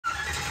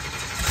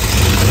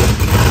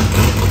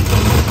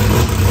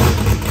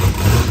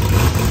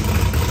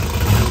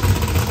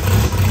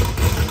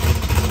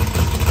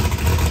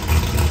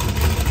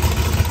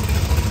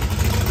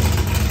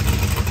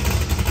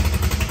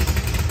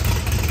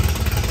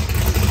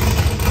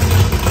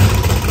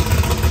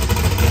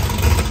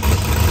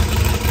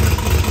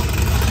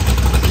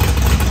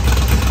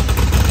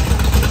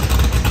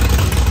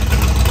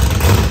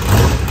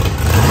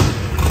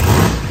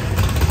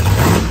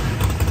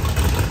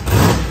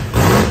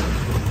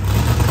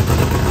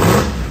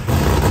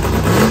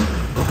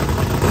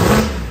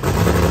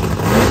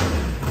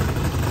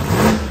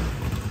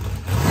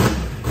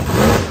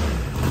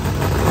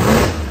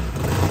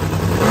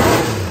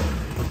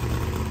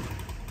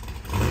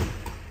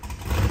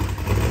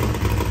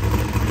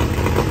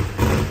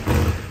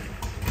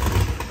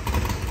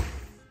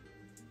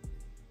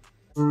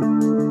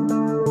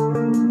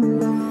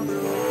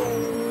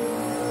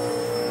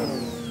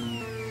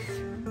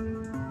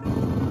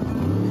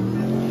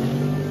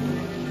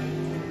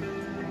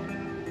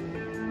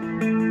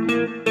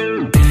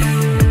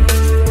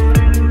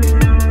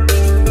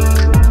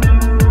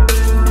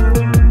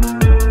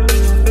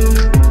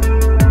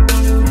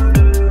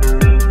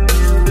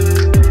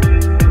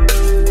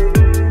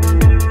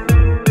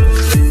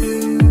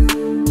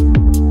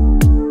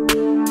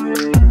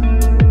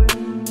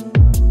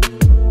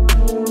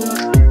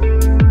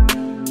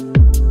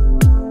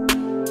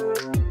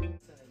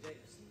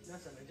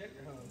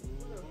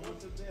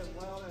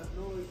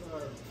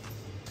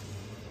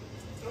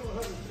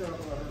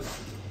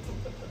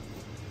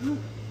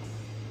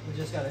We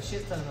just got a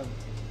shit ton of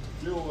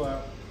fuel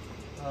out.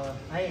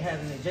 I ain't had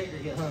an injector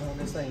get hung on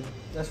this thing.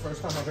 That's the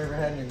first time I've ever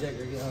had an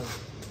injector get hung.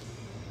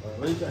 At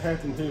least it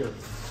happened here.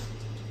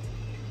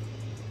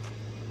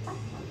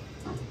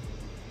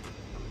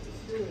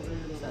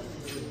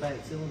 That's the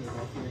back cylinder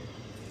back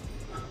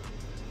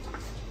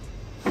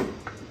here.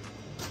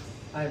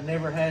 I've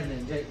never had an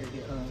injector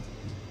get hung.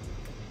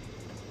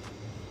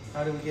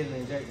 How do we get an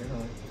injector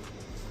hung?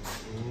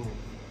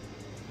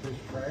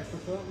 Just trash or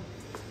something?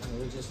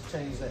 We just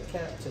changed that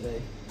cap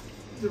today.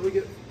 Did we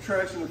get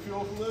trash in the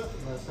fuel from that?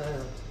 Must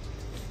have.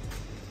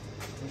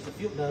 There's the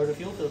fuel. No, the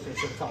fuel filter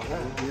should have caught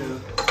that. Yeah.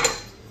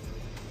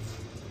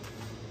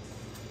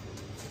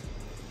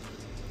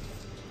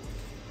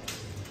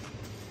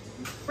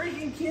 You're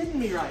freaking kidding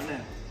me right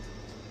now.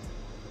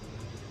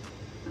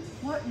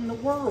 What in the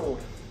world?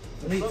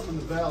 There's something in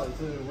the valley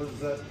too. What is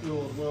that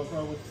fuel as well,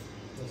 probably?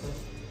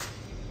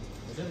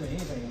 There shouldn't be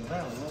anything in the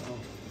valley.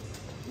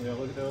 Yeah,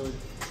 look at the other.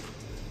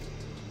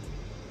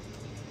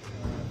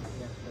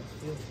 Yeah, that's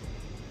fuel.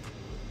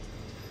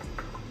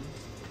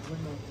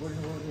 Where in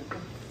the world is it?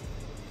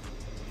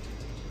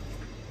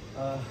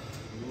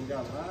 We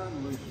got line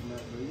loose in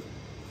that boot.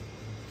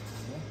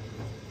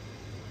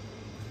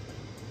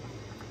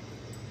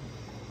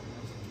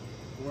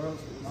 Where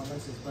else?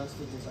 Unless it's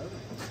busted this over.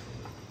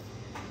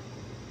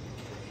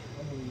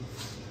 Let me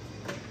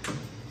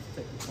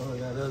take the plug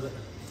out of it.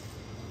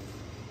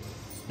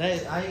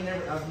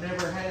 I've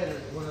never had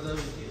one of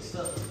those get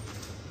stuck.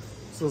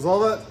 So is all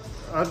that?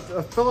 I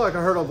feel like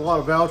I heard a lot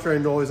of valve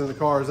train noise in the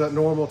car. Is that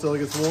normal till it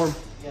gets warm?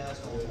 Yeah,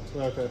 that's normal.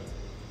 Okay.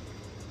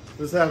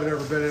 Just haven't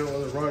ever been in it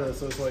with it running,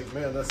 so it's like,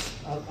 man, that's.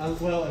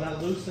 Well, and I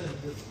loosened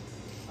the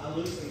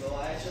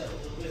lash up a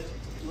little bit.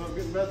 I'm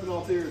getting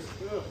methanol tears.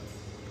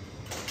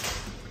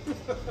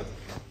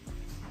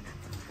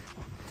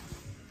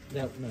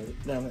 No,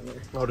 down in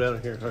there. Oh, down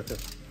in here. Okay.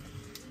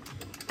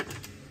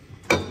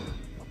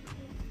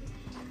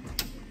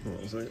 Hold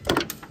on a second.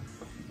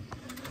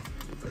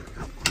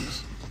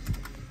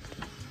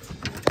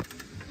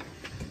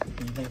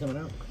 Anything coming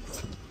out?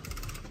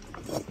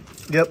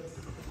 Yep.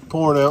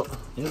 Pouring out.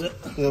 Is it?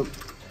 Yep.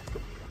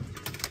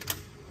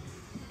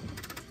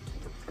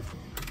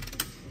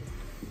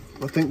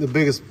 I think the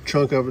biggest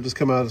chunk of it just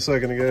come out a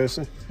second ago.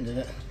 So. Did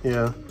it?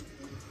 Yeah.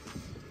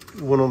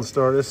 One on the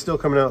start. It's still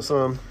coming out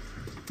some.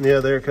 Yeah,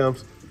 there it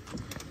comes.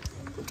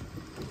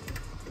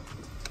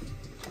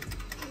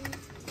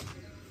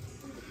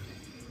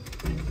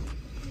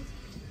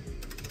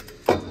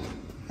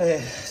 Okay,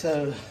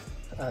 so,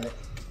 all right.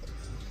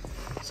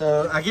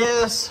 So I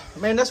guess,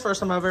 man, that's the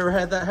first time I've ever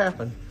had that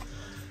happen.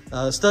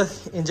 Stuck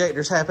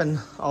injectors happen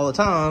all the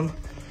time.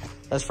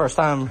 That's the first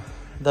time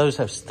those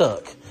have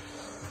stuck.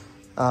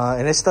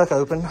 And it's stuck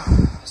open.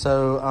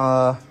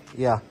 So,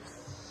 yeah.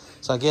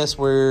 So I guess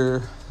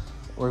we're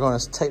going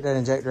to take that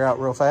injector out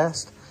real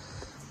fast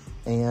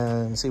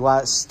and see why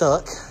it's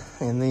stuck.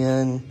 And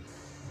then,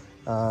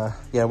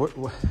 yeah,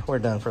 we're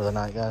done for the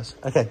night, guys.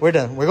 Okay, we're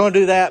done. We're going to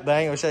do that, but I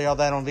ain't going to show y'all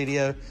that on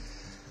video.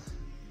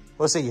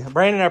 We'll see you.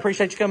 Brandon, I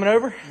appreciate you coming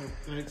over.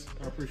 Thanks.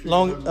 I appreciate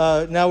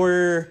it. Now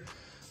we're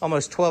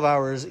almost 12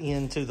 hours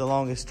into the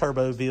longest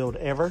turbo build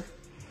ever,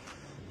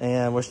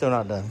 and we're still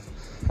not done.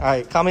 All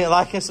right, comment,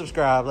 like, and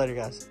subscribe. Later,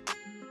 guys.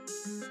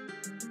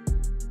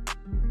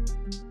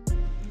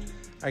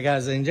 All right,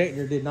 guys, the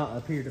injector did not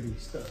appear to be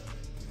stuck.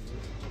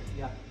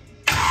 Yeah.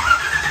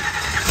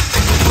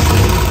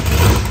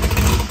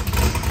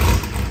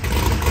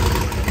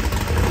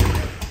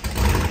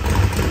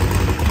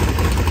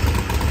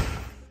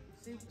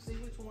 See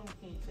which one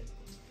can you take?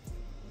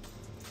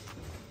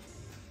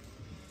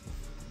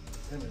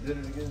 And it did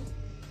it again.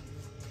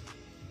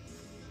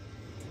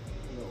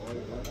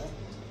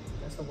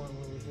 That's the one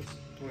where we just...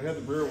 We had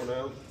the rear one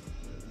out.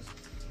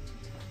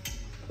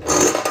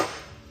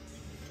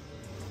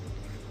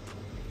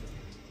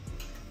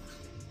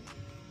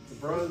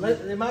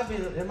 It might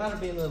have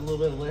been a little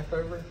bit of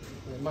leftover.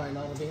 It might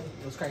not have been.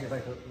 Let's crank it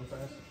back up real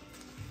fast.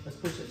 Let's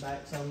push it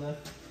back some though.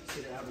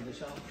 Get it out of the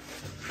shop.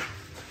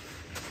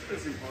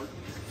 This is hard.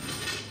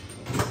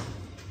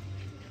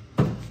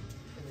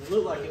 It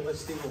looked like it was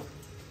still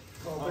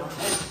open.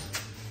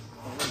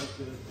 That's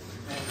good.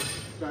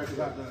 Back to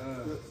that.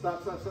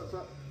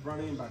 Stop.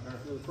 Front end back there.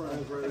 The front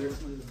end's right here.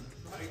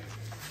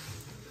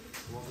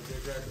 Want me to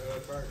grab the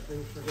fire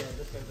extinguisher? Yeah,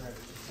 just go grab it.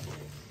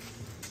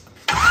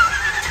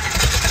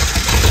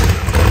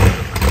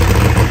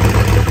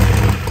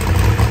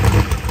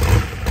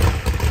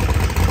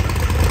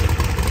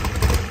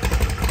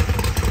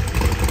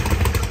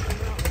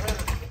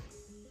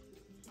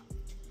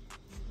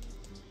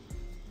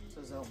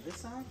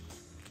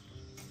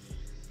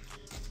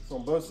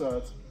 on both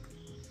sides.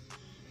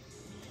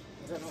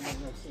 That don't make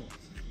no sense.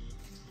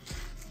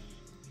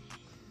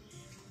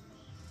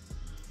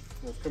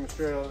 It's coming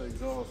straight out of the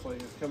exhaust,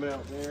 like it's coming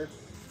out there.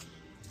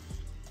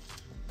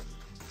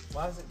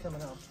 Why is it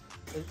coming out?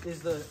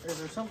 Is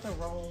there something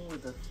wrong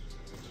with the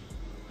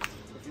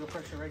fuel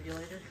pressure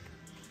regulator?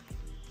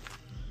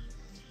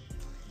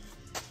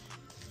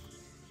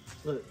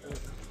 Look,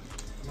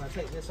 I'm gonna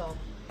take this off.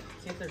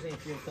 See if there's any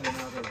fuel coming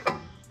out of the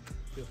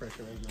fuel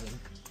pressure regulator.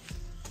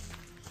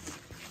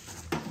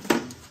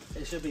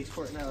 It should be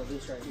squirting out of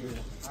this right here.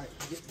 All right,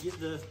 get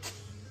the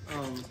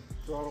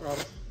throttle.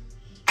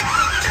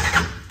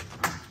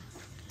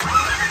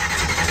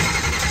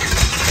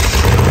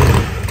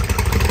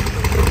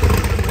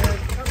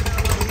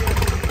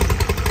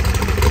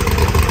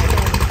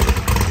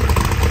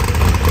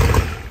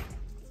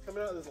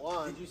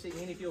 Did you see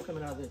any fuel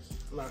coming out of this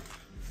line?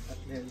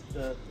 And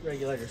the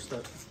regulator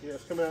stuck. Yeah,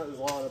 it's coming out of this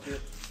line up here.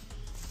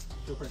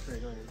 Fuel pressure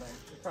regulator.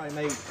 It probably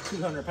made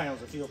 200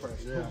 pounds of fuel pressure.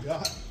 Yeah. Oh,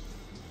 God.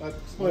 That's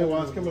explain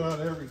why it's coming out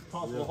of every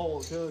possible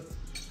hole it could.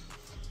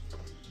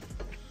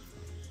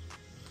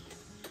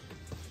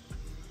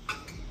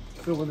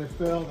 So when they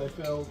fell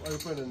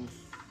open and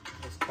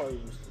it's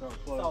closed. I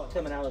saw it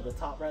coming out of the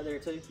top right there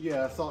too.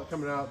 Yeah, I saw it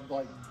coming out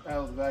like out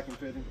of the vacuum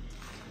fitting.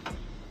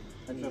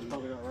 That's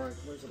probably not right.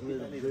 Where's the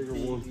bigger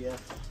one? Yeah.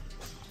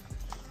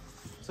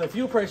 So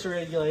fuel pressure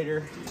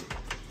regulator.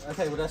 I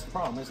tell you what, that's the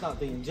problem. It's not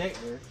the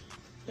injector.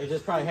 It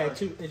just probably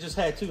had It just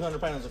had 200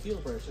 pounds of fuel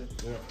pressure.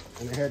 Yeah,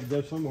 and it had to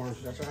go somewhere.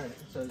 That's right.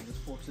 So it just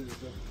forces it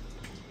to.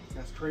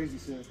 That's crazy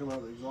seeing it come out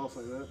of the exhaust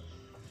like that.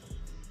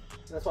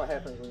 That's what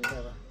happens when you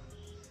have a.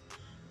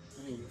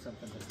 I need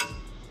something to. I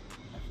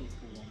can't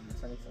pull on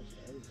this. I need something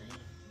to everything.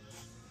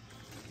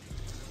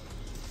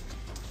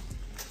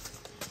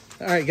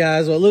 All right,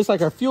 guys. Well, it looks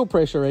like our fuel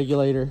pressure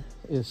regulator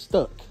is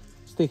stuck,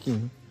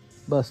 sticking,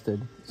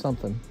 busted,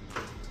 something.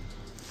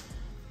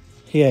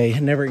 Yay,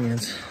 it never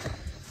ends.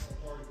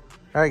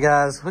 All right,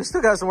 guys. We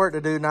still got some work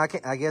to do. Now,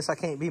 I guess I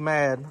can't be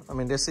mad. I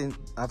mean,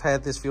 I've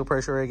had this fuel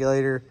pressure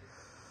regulator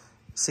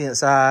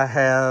since I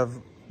have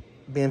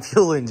been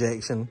fuel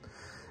injection,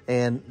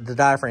 and the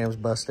diaphragm's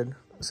busted.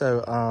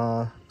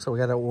 So, so we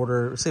got to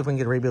order. See if we can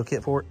get a rebuild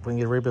kit for it. If we can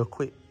get a rebuild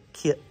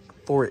kit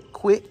for it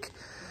quick,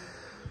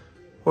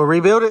 we'll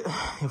rebuild it.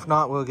 If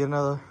not, we'll get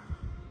another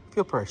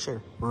fuel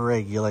pressure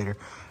regulator.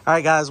 All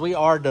right, guys, we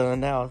are done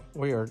now.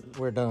 We're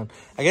done.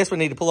 I guess we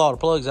need to pull all the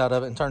plugs out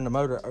of it and turn the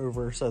motor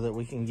over so that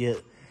we can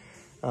get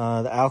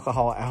the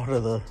alcohol out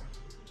of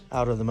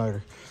the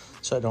motor,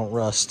 so it don't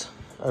rust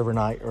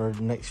overnight or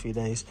the next few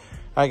days.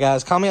 All right,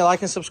 guys, comment,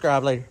 like, and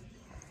subscribe later.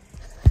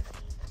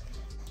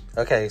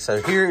 Okay,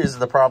 so here is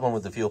the problem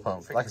with the fuel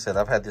pump. Like I said,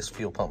 I've had this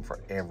fuel pump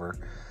forever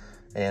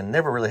and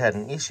never really had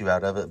an issue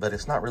out of it, but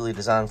it's not really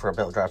designed for a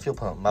belt drive fuel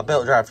pump. My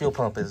belt drive fuel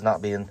pump is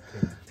not being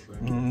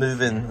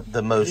moving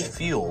the most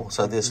fuel.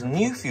 So this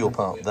new fuel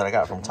pump that I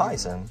got from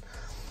Tyson,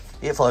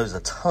 it flows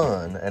a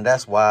ton, and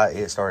that's why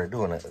it started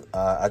doing it.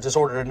 I just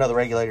ordered another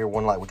regulator,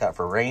 one like we got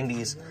for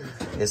Randy's.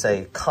 It's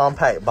a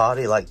compact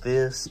body like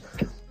this,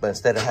 but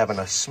instead of having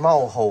a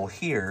small hole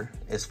here,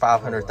 it's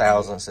 500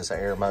 thousandths. It's an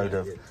air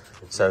motive,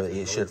 so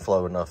it should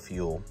flow enough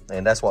fuel.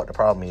 And that's what the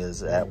problem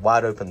is. At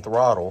wide open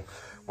throttle,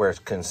 where it's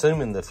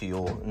consuming the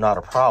fuel, not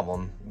a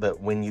problem.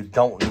 But when you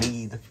don't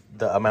need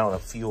the amount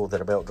of fuel that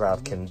a belt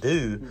drive can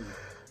do,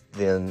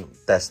 then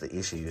that's the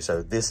issue.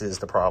 So this is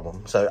the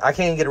problem. So I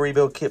can't get a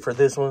rebuild kit for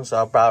this one, so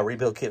I'll buy a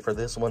rebuild kit for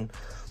this one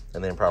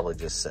and then probably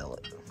just sell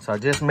it. So I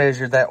just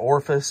measured that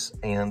orifice,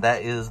 and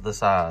that is the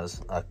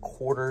size, a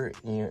 1/4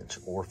 inch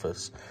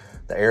orifice.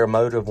 The air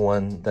motive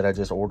one that I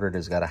just ordered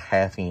has got a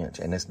 1/2 inch,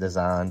 and it's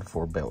designed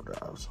for belt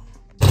drives.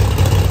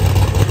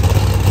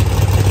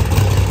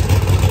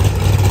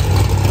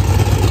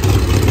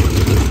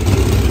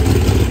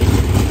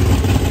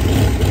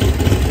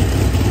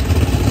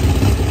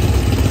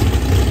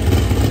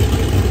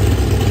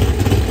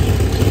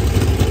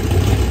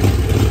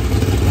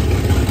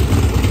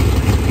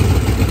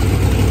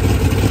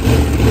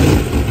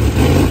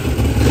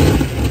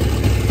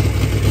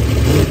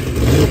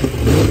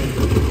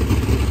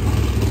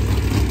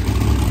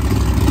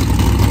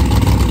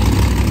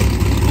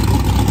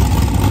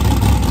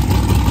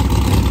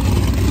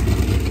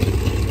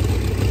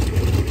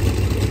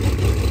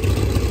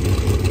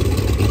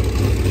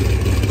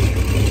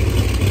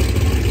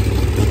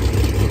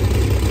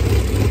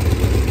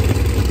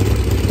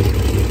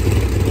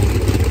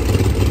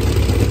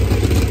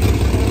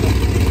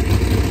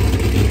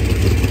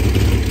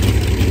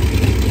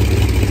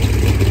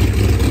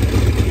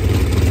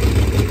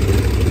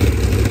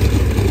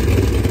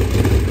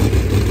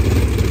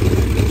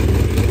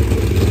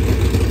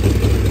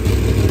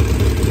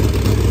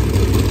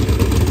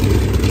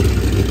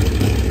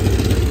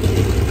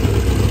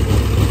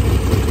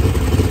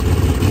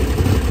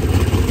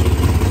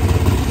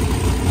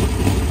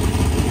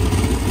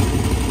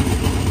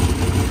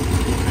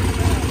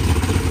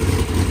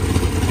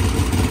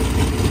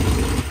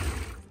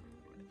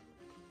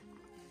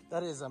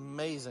 That is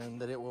amazing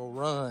that it will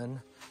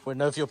run with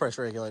no fuel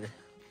pressure regulator.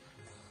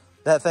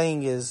 That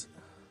thing is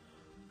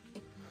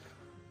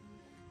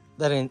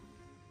That ain't.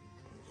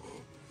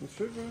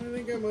 It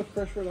ain't got much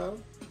pressure without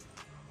them.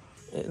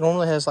 It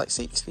normally has like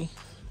 60.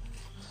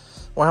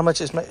 Well, how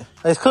much it's making?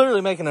 It's clearly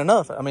making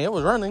enough. I mean, it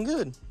was running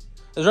good. It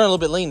was running a little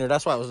bit leaner.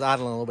 That's why it was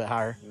idling a little bit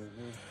higher.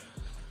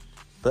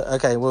 But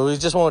okay, well, we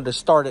just wanted to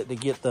start it to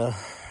get the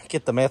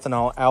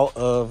methanol out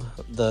of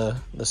the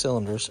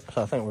cylinders.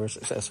 So I think we were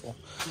successful.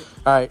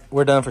 All right,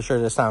 we're done for sure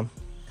this time.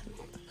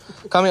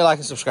 Comment, like,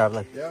 and subscribe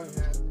later. Yeah.